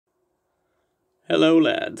Hello,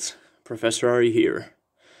 lads. Professor Ari here.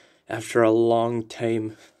 After a long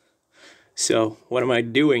time. So, what am I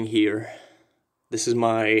doing here? This is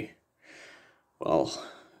my, well,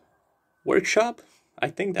 workshop? I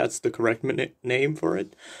think that's the correct name for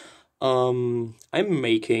it. I'm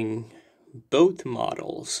making boat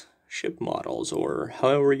models, ship models, or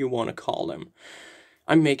however you want to call them.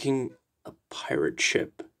 I'm making a pirate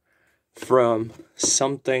ship from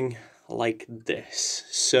something like this.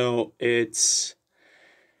 So, it's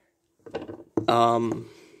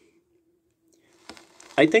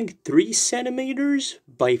I think 3 centimeters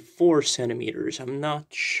by 4 centimeters. I'm not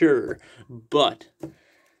sure, but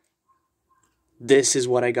this is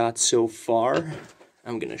what I got so far.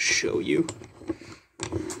 I'm gonna show you.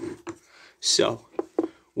 So,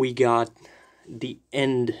 we got the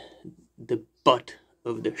end, the butt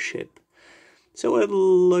of the ship. So it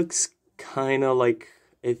looks kind of like,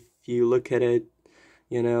 if you look at it,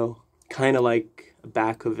 kind of like the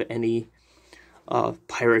back of any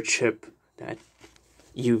pirate ship that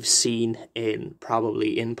you've seen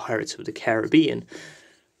probably in Pirates of the Caribbean.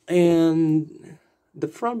 And the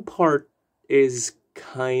front part is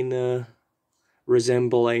kind of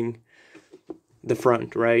resembling the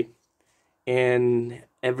front, right? And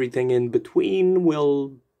everything in between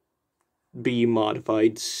will be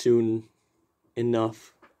modified soon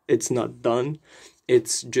enough. It's not done.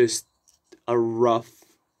 It's just a rough,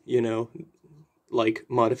 like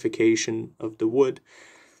modification of the wood.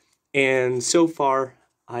 And so far,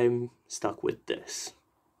 I'm stuck with this.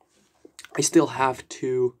 I still have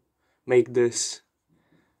to make this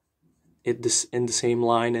in the same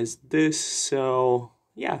line as this, so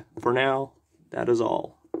yeah, for now, that is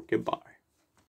all. Goodbye.